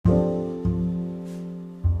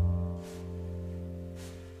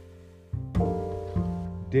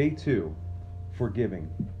Day 2. Forgiving.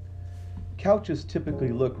 Couches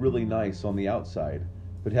typically look really nice on the outside,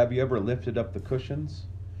 but have you ever lifted up the cushions?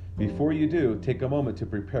 Before you do, take a moment to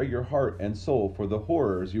prepare your heart and soul for the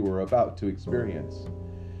horrors you are about to experience.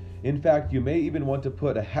 In fact, you may even want to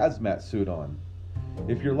put a hazmat suit on.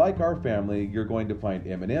 If you're like our family, you're going to find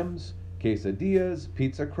M&Ms, quesadillas,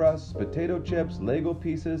 pizza crusts, potato chips, Lego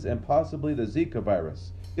pieces, and possibly the Zika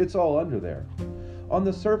virus. It's all under there. On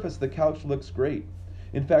the surface, the couch looks great.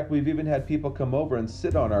 In fact, we've even had people come over and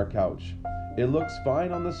sit on our couch. It looks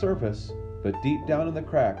fine on the surface, but deep down in the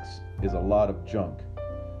cracks is a lot of junk.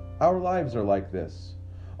 Our lives are like this.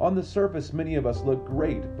 On the surface, many of us look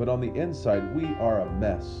great, but on the inside, we are a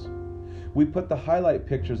mess. We put the highlight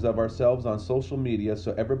pictures of ourselves on social media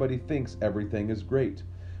so everybody thinks everything is great.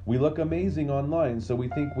 We look amazing online, so we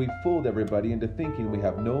think we fooled everybody into thinking we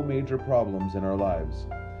have no major problems in our lives.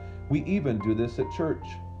 We even do this at church.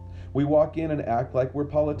 We walk in and act like we're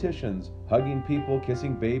politicians, hugging people,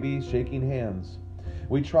 kissing babies, shaking hands.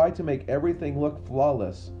 We try to make everything look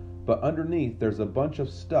flawless, but underneath there's a bunch of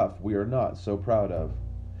stuff we are not so proud of.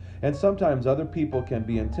 And sometimes other people can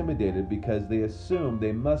be intimidated because they assume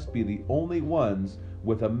they must be the only ones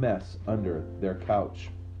with a mess under their couch.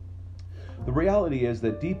 The reality is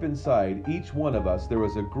that deep inside each one of us there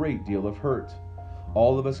is a great deal of hurt.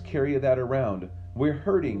 All of us carry that around. We're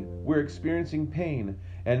hurting, we're experiencing pain,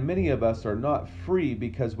 and many of us are not free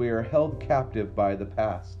because we are held captive by the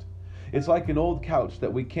past. It's like an old couch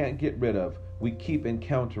that we can't get rid of. We keep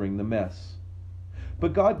encountering the mess.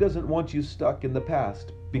 But God doesn't want you stuck in the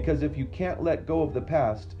past, because if you can't let go of the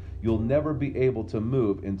past, you'll never be able to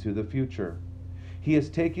move into the future. He has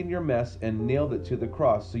taken your mess and nailed it to the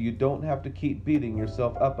cross so you don't have to keep beating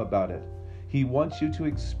yourself up about it. He wants you to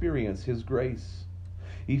experience His grace.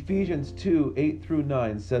 Ephesians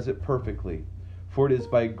 2:8-9 says it perfectly. For it is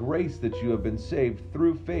by grace that you have been saved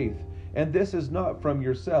through faith, and this is not from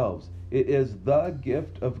yourselves. It is the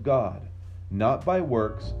gift of God, not by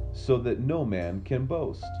works, so that no man can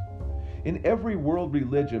boast. In every world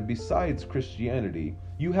religion besides Christianity,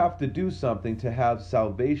 you have to do something to have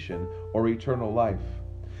salvation or eternal life.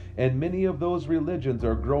 And many of those religions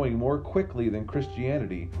are growing more quickly than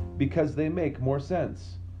Christianity because they make more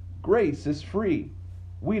sense. Grace is free.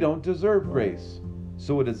 We don't deserve grace,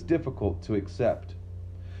 so it is difficult to accept.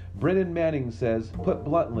 Brennan Manning says, put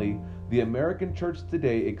bluntly, the American church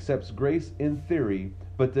today accepts grace in theory,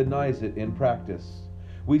 but denies it in practice.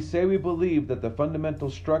 We say we believe that the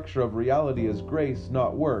fundamental structure of reality is grace,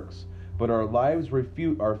 not works, but our lives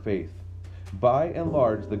refute our faith. By and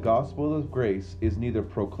large, the gospel of grace is neither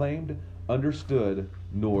proclaimed, understood,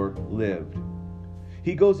 nor lived.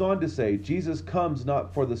 He goes on to say, Jesus comes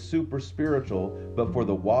not for the super spiritual, but for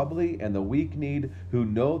the wobbly and the weak-kneed who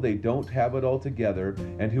know they don't have it all together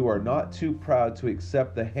and who are not too proud to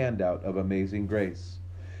accept the handout of amazing grace.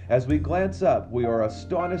 As we glance up, we are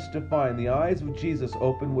astonished to find the eyes of Jesus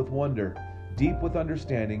open with wonder, deep with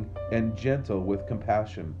understanding, and gentle with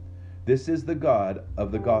compassion. This is the God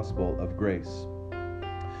of the gospel of grace.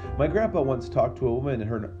 My grandpa once talked to a woman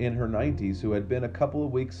in her 90s who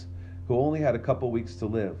only had a couple weeks to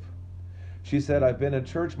live. She said, I've been in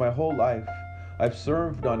church my whole life. I've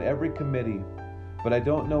served on every committee, but I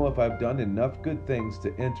don't know if I've done enough good things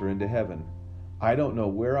to enter into heaven. I don't know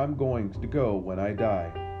where I'm going to go when I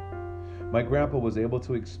die. My grandpa was able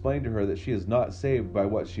to explain to her that she is not saved by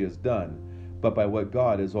what she has done, but by what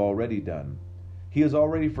God has already done. He has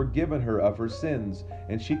already forgiven her of her sins,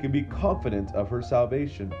 and she can be confident of her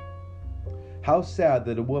salvation. How sad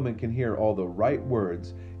that a woman can hear all the right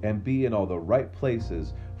words and be in all the right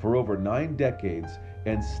places for over 9 decades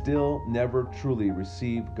and still never truly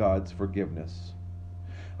receive God's forgiveness.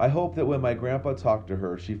 I hope that when my grandpa talked to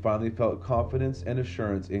her, she finally felt confidence and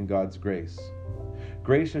assurance in God's grace.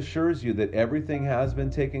 Grace assures you that everything has been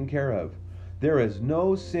taken care of. There is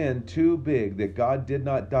no sin too big that God did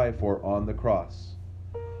not die for on the cross.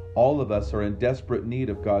 All of us are in desperate need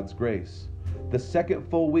of God's grace. The second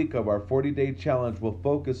full week of our 40-day challenge will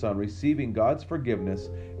focus on receiving God's forgiveness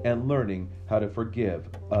and learning how to forgive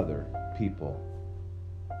other people.